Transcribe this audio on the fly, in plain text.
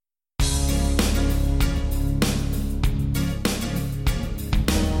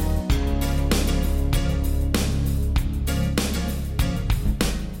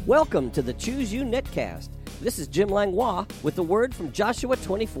Welcome to the Choose You Netcast. This is Jim Langlois with the word from Joshua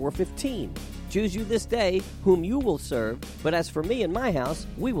 24:15. Choose you this day whom you will serve, but as for me and my house,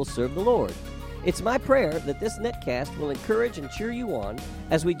 we will serve the Lord. It's my prayer that this netcast will encourage and cheer you on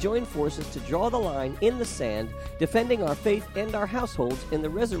as we join forces to draw the line in the sand, defending our faith and our households in the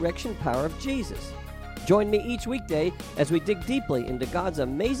resurrection power of Jesus. Join me each weekday as we dig deeply into God's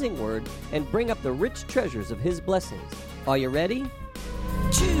amazing word and bring up the rich treasures of His blessings. Are you ready?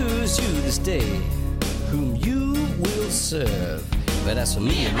 Choose you this day whom you will serve. But as for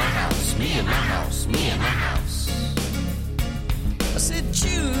me and my house, me and my house, me and my house. I said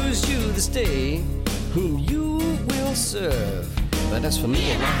choose you this day whom you will serve. But as for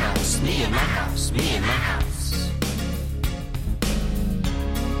me and my house, me and my house, me and my house.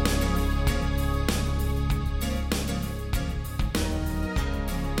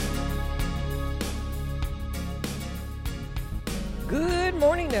 Good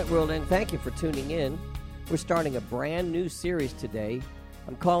morning, Networld, and thank you for tuning in. We're starting a brand new series today.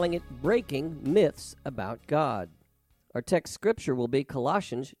 I'm calling it Breaking Myths About God. Our text scripture will be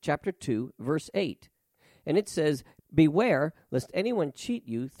Colossians chapter 2, verse 8. And it says, "Beware lest anyone cheat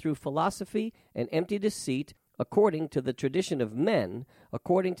you through philosophy and empty deceit, according to the tradition of men,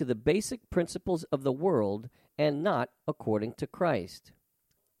 according to the basic principles of the world, and not according to Christ."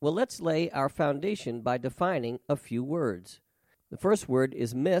 Well, let's lay our foundation by defining a few words. The first word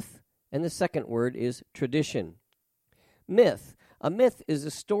is myth, and the second word is tradition. Myth. A myth is a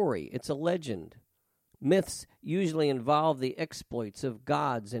story. It's a legend. Myths usually involve the exploits of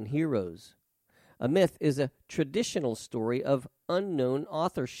gods and heroes. A myth is a traditional story of unknown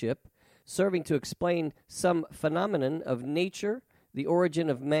authorship, serving to explain some phenomenon of nature, the origin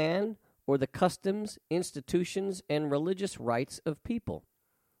of man, or the customs, institutions, and religious rites of people.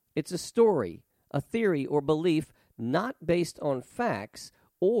 It's a story, a theory or belief not based on facts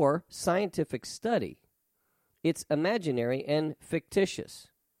or scientific study. It's imaginary and fictitious.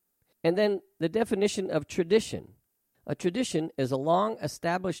 And then the definition of tradition. A tradition is a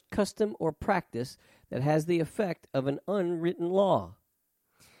long-established custom or practice that has the effect of an unwritten law.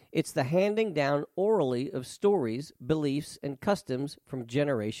 It's the handing down orally of stories, beliefs, and customs from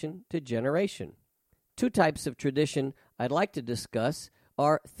generation to generation. Two types of tradition I'd like to discuss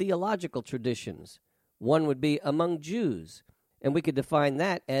are theological traditions. One would be among Jews, and we could define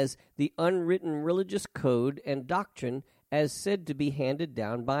that as the unwritten religious code and doctrine as said to be handed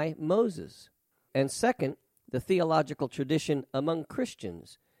down by Moses. And second, the theological tradition among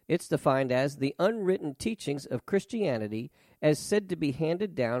Christians. It's defined as the unwritten teachings of Christianity as said to be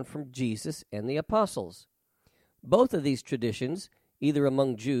handed down from Jesus and the apostles. Both of these traditions, either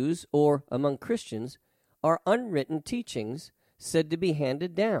among Jews or among Christians, are unwritten teachings said to be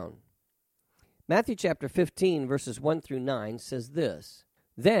handed down. Matthew chapter 15, verses 1 through 9 says this,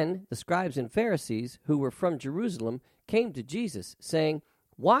 "Then the scribes and Pharisees, who were from Jerusalem, came to Jesus, saying,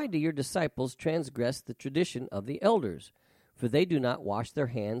 'Why do your disciples transgress the tradition of the elders? For they do not wash their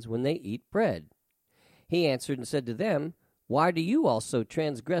hands when they eat bread.' He answered and said to them, 'Why do you also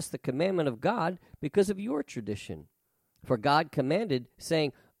transgress the commandment of God because of your tradition? For God commanded,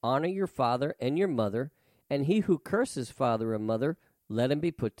 saying, Honor your father and your mother, and he who curses father or mother, let him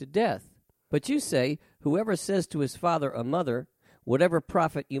be put to death. But you say, whoever says to his father or mother, whatever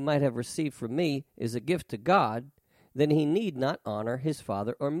profit you might have received from me is a gift to God, then he need not honor his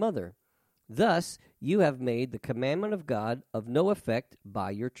father or mother. Thus you have made the commandment of God of no effect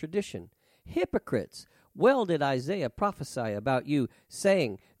by your tradition. Hypocrites! Well did Isaiah prophesy about you,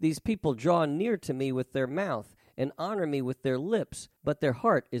 saying, These people draw near to me with their mouth, and honor me with their lips, but their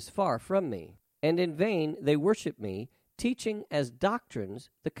heart is far from me. And in vain they worship me, teaching as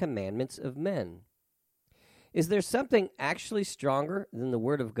doctrines the commandments of men.'" Is there something actually stronger than the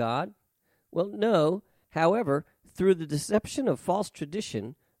Word of God? Well, no. However, through the deception of false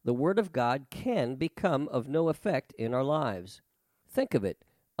tradition, the Word of God can become of no effect in our lives. Think of it.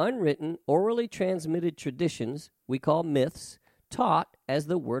 Unwritten, orally transmitted traditions we call myths, taught as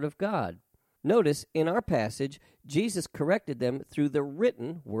the Word of God. Notice, in our passage, Jesus corrected them through the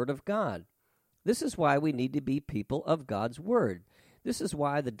written Word of God. This is why we need to be people of God's Word. This is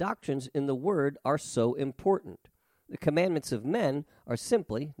why the doctrines in the Word are so important. The commandments of men are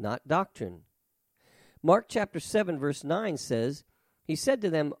simply not doctrine. Mark chapter 7, verse 9 says, "He said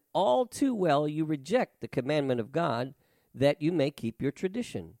to them, All too well you reject the commandment of God, that you may keep your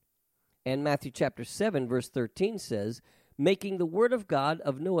tradition." And Matthew chapter 7, verse 13 says, "Making the word of God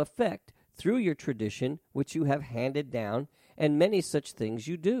of no effect through your tradition, which you have handed down, and many such things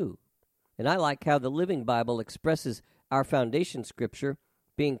you do." And I like how the Living Bible expresses our foundation scripture,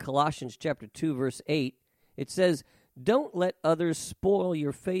 being Colossians chapter 2, verse 8. It says, Don't let others spoil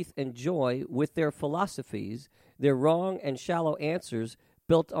your faith and joy with their philosophies, their wrong and shallow answers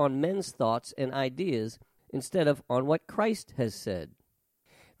built on men's thoughts and ideas instead of on what Christ has said.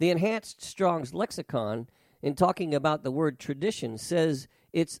 The Enhanced Strong's Lexicon, in talking about the word tradition, says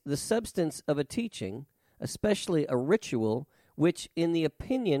it's the substance of a teaching, especially a ritual, which, in the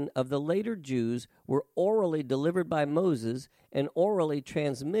opinion of the later Jews, were orally delivered by Moses and orally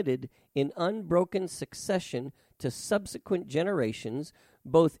transmitted in unbroken succession to subsequent generations,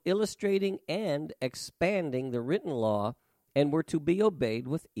 both illustrating and expanding the written law, and were to be obeyed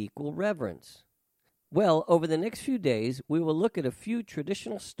with equal reverence. Well, over the next few days, we will look at a few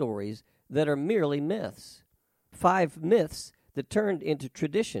traditional stories that are merely myths. 5 myths that turned into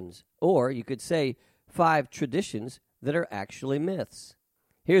traditions, or you could say 5 traditions that are actually myths.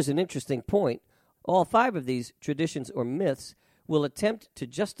 Here's an interesting point. All 5 of these traditions or myths will attempt to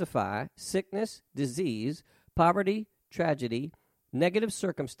justify sickness, disease, poverty, tragedy, negative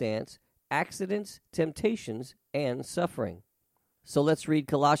circumstance, accidents, temptations, and suffering. So let's read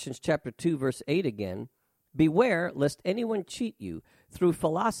Colossians chapter 2, verse 8 again. Beware lest anyone cheat you through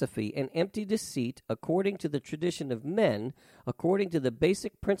philosophy and empty deceit according to the tradition of men, according to the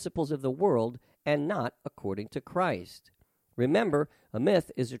basic principles of the world, and not according to Christ. Remember, a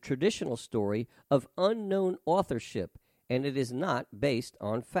myth is a traditional story of unknown authorship, and it is not based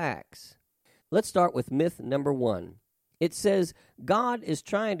on facts. Let's start with myth number 1. It says, God is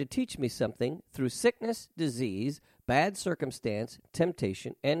trying to teach me something through sickness, disease, bad circumstance,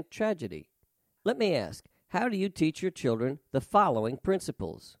 temptation, and tragedy. Let me ask, how do you teach your children the following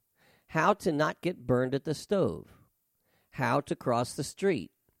principles? How to not get burned at the stove. How to cross the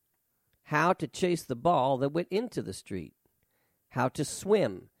street. How to chase the ball that went into the street. How to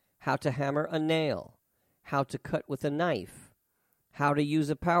swim. How to hammer a nail. How to cut with a knife. How to use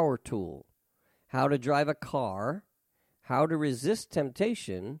a power tool. How to drive a car. How to resist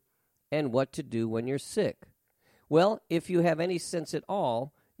temptation, and what to do when you're sick. Well, if you have any sense at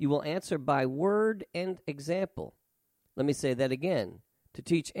all, you will answer by word and example. Let me say that again. To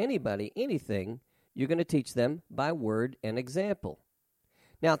teach anybody anything, you're going to teach them by word and example.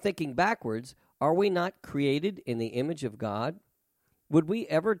 Now, thinking backwards, are we not created in the image of God? Would we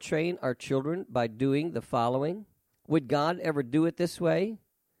ever train our children by doing the following? Would God ever do it this way?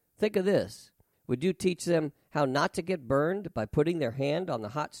 Think of this. Would you teach them how not to get burned by putting their hand on the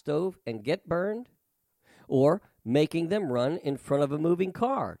hot stove and get burned? Or making them run in front of a moving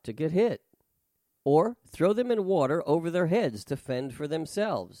car to get hit? Or throw them in water over their heads to fend for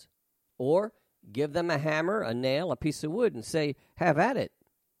themselves? Or give them a hammer, a nail, a piece of wood and say, have at it?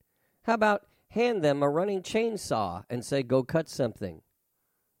 How about hand them a running chainsaw and say, go cut something?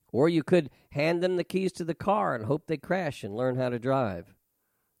 Or you could hand them the keys to the car and hope they crash and learn how to drive.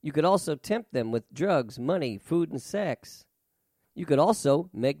 You could also tempt them with drugs, money, food, and sex. You could also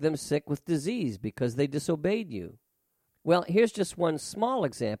make them sick with disease because they disobeyed you. Well, here's just one small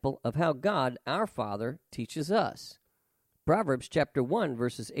example of how God, our Father, teaches us. Proverbs chapter 1,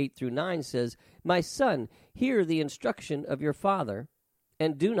 verses 8 through 9 says, My son, hear the instruction of your father,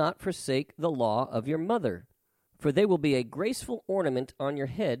 and do not forsake the law of your mother, for they will be a graceful ornament on your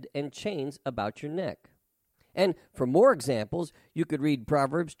head and chains about your neck. And for more examples, you could read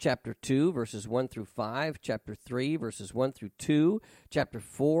Proverbs chapter 2, verses 1 through 5, chapter 3, verses 1 through 2, chapter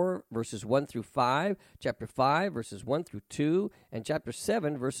 4, verses 1 through 5, chapter 5, verses 1 through 2, and chapter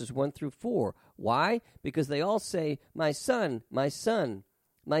 7, verses 1 through 4. Why? Because they all say, my son, my son,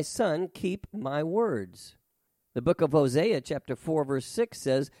 my son, keep my words. The book of Hosea, chapter 4, verse 6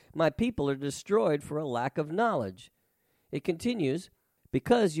 says, my people are destroyed for a lack of knowledge. It continues,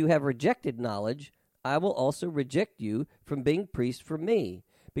 because you have rejected knowledge, I will also reject you from being priest for me.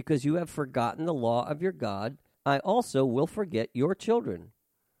 Because you have forgotten the law of your God, I also will forget your children.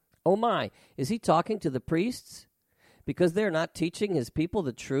 Oh my, is he talking to the priests? Because they're not teaching his people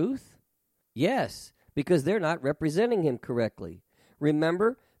the truth? Yes, because they're not representing him correctly.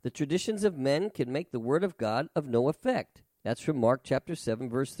 Remember, the traditions of men can make the word of God of no effect. That's from Mark chapter 7,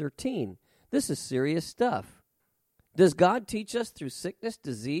 verse 13. This is serious stuff. Does God teach us through sickness,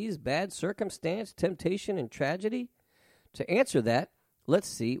 disease, bad circumstance, temptation, and tragedy? To answer that, let's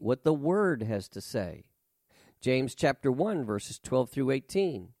see what the Word has to say. James chapter 1, verses 12 through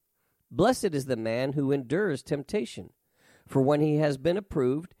 18. Blessed is the man who endures temptation, for when he has been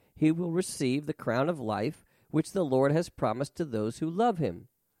approved, he will receive the crown of life, which the Lord has promised to those who love him.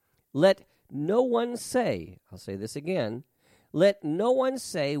 Let no one say, I'll say this again, let no one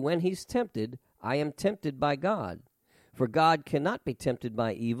say when he's tempted, I am tempted by God. For God cannot be tempted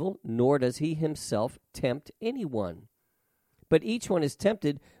by evil, nor does he himself tempt anyone. But each one is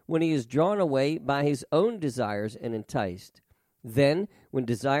tempted when he is drawn away by his own desires and enticed. Then, when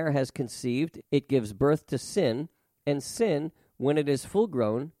desire has conceived, it gives birth to sin, and sin, when it is full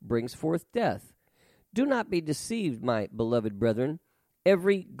grown, brings forth death. Do not be deceived, my beloved brethren.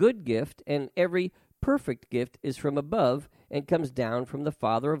 Every good gift and every perfect gift is from above and comes down from the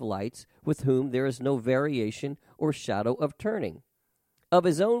Father of lights, with whom there is no variation or shadow of turning. Of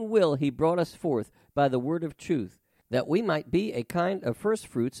his own will he brought us forth by the word of truth, that we might be a kind of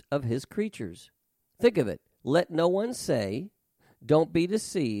firstfruits of his creatures. Think of it. Let no one say, don't be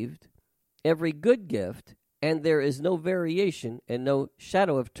deceived. Every good gift, and there is no variation and no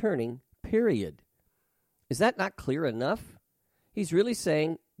shadow of turning, period. Is that not clear enough? He's really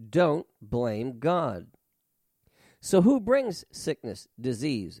saying, don't blame God. So who brings sickness,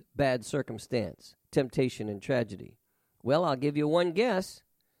 disease, bad circumstance, temptation, and tragedy? Well, I'll give you one guess.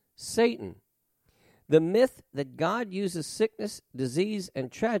 Satan. The myth that God uses sickness, disease,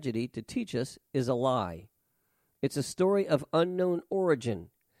 and tragedy to teach us is a lie. It's a story of unknown origin,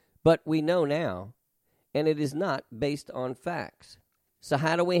 but we know now, and it is not based on facts. So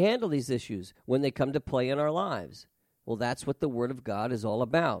how do we handle these issues when they come to play in our lives? Well, that's what the Word of God is all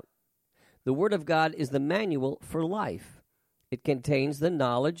about. The Word of God is the manual for life. It contains the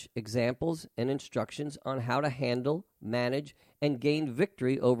knowledge, examples, and instructions on how to handle, manage, and gain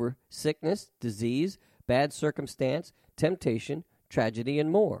victory over sickness, disease, bad circumstance, temptation, tragedy,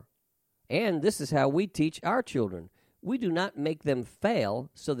 and more. And this is how we teach our children. We do not make them fail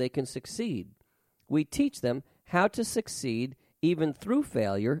so they can succeed. We teach them how to succeed even through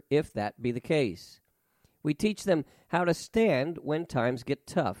failure, if that be the case. We teach them how to stand when times get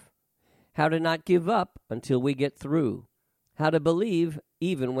tough, how to not give up until we get through, how to believe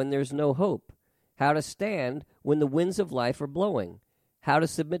even when there's no hope, how to stand when the winds of life are blowing, how to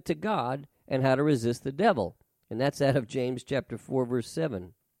submit to God, and how to resist the devil. And that's out of James chapter 4, verse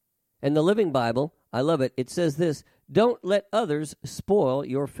 7. And the Living Bible, I love it, it says this, don't let others spoil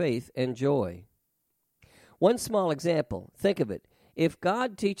your faith and joy. One small example, think of it. If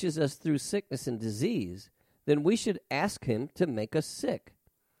God teaches us through sickness and disease, then we should ask him to make us sick.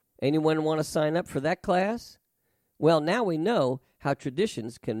 Anyone want to sign up for that class? Well, now we know how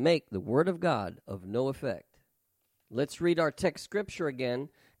traditions can make the Word of God of no effect. Let's read our text scripture again,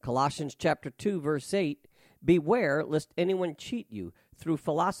 Colossians chapter 2, verse 8. Beware lest anyone cheat you through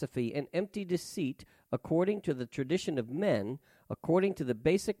philosophy and empty deceit, according to the tradition of men, according to the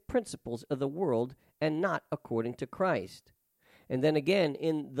basic principles of the world, and not according to Christ. And then again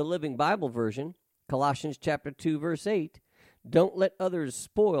in the Living Bible version, Colossians chapter 2, verse 8, don't let others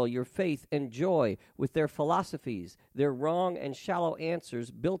spoil your faith and joy with their philosophies, their wrong and shallow answers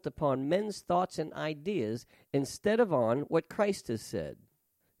built upon men's thoughts and ideas instead of on what Christ has said.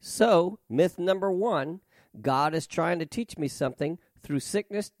 So, myth number 1, God is trying to teach me something through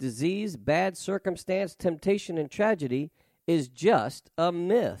sickness, disease, bad circumstance, temptation, and tragedy is just a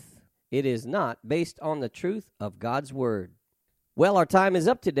myth. It is not based on the truth of God's Word. Well, our time is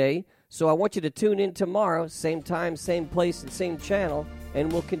up today, so I want you to tune in tomorrow, same time, same place, and same channel,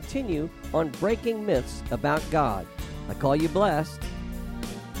 and we'll continue on breaking myths about God. I call you blessed.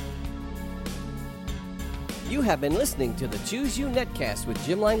 You have been listening to the Choose You Netcast with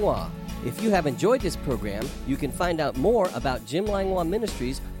Jim Langlois. If you have enjoyed this program, you can find out more about Jim Langlois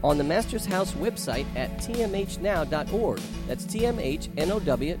Ministries on the Master's House website at tmhnow.org. That's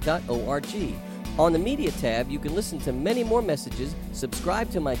tmhnow.org. On the Media tab, you can listen to many more messages, subscribe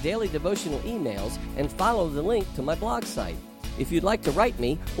to my daily devotional emails, and follow the link to my blog site. If you'd like to write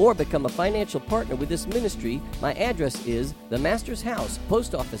me or become a financial partner with this ministry, my address is The Master's House,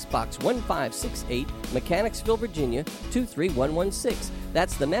 Post Office Box 1568, Mechanicsville, Virginia, 23116.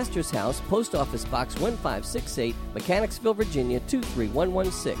 That's The Master's House, Post Office Box 1568, Mechanicsville, Virginia,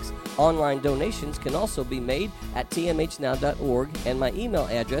 23116. Online donations can also be made at tmhnow.org, and my email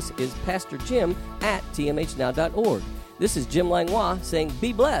address is pastorjim@tmhnow.org. This is Jim Langlois saying,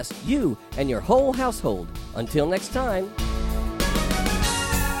 be blessed, you and your whole household. Until next time.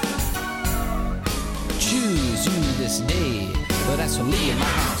 Choose you this day, but that's for me and my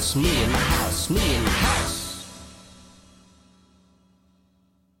house, me and my house, me and my house.